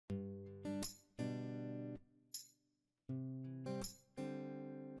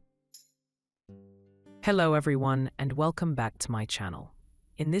Hello everyone and welcome back to my channel.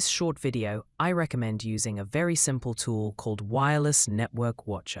 In this short video, I recommend using a very simple tool called Wireless Network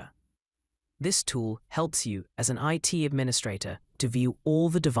Watcher. This tool helps you as an IT administrator to view all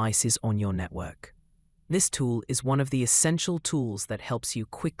the devices on your network. This tool is one of the essential tools that helps you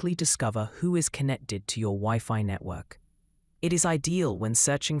quickly discover who is connected to your Wi-Fi network. It is ideal when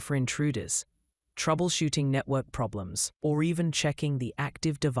searching for intruders, troubleshooting network problems, or even checking the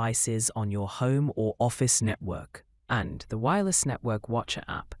active devices on your home or office network. And the Wireless Network Watcher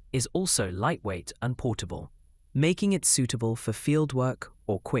app is also lightweight and portable, making it suitable for fieldwork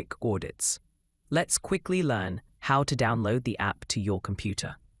or quick audits. Let's quickly learn how to download the app to your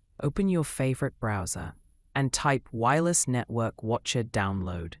computer. Open your favorite browser and type Wireless Network Watcher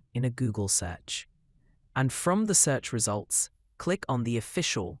Download in a Google search. And from the search results, click on the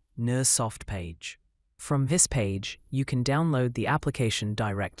official NirSoft page. From this page, you can download the application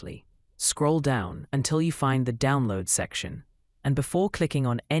directly. Scroll down until you find the download section, and before clicking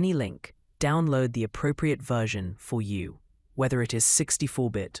on any link, download the appropriate version for you, whether it is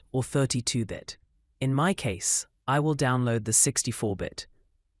 64-bit or 32-bit. In my case, I will download the 64-bit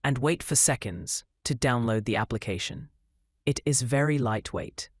and wait for seconds to download the application. It is very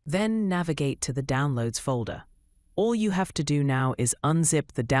lightweight. Then navigate to the Downloads folder. All you have to do now is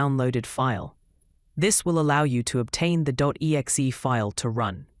unzip the downloaded file. This will allow you to obtain the .exe file to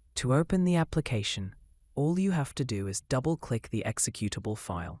run. To open the application, all you have to do is double-click the executable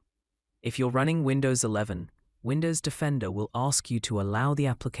file. If you're running Windows 11, Windows Defender will ask you to allow the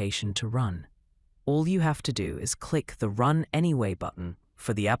application to run. All you have to do is click the Run Anyway button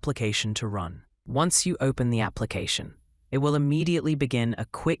for the application to run. Once you open the application, it will immediately begin a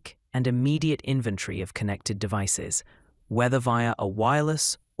quick and immediate inventory of connected devices, whether via a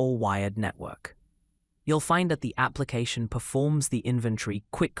wireless or wired network. You'll find that the application performs the inventory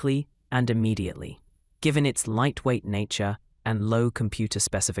quickly and immediately, given its lightweight nature and low computer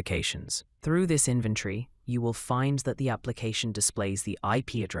specifications. Through this inventory, you will find that the application displays the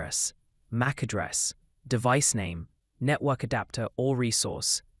IP address, MAC address, device name, network adapter or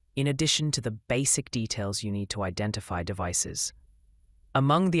resource, in addition to the basic details you need to identify devices.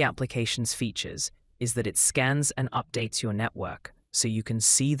 Among the application's features is that it scans and updates your network so you can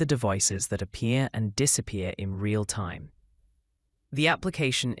see the devices that appear and disappear in real time. The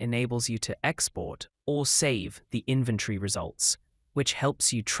application enables you to export or save the inventory results, which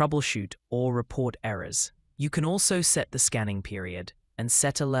helps you troubleshoot or report errors. You can also set the scanning period and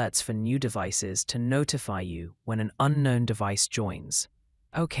set alerts for new devices to notify you when an unknown device joins.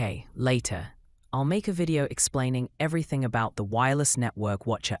 Okay, later, I'll make a video explaining everything about the Wireless Network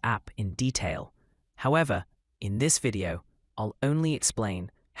Watcher app in detail. However, in this video, I'll only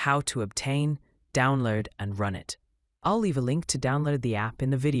explain how to obtain, download, and run it. I'll leave a link to download the app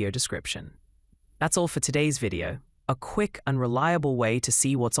in the video description. That's all for today's video, a quick and reliable way to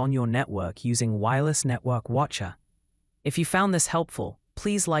see what's on your network using Wireless Network Watcher. If you found this helpful,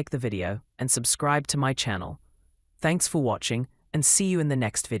 please like the video and subscribe to my channel. Thanks for watching, and see you in the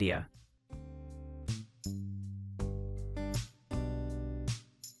next video.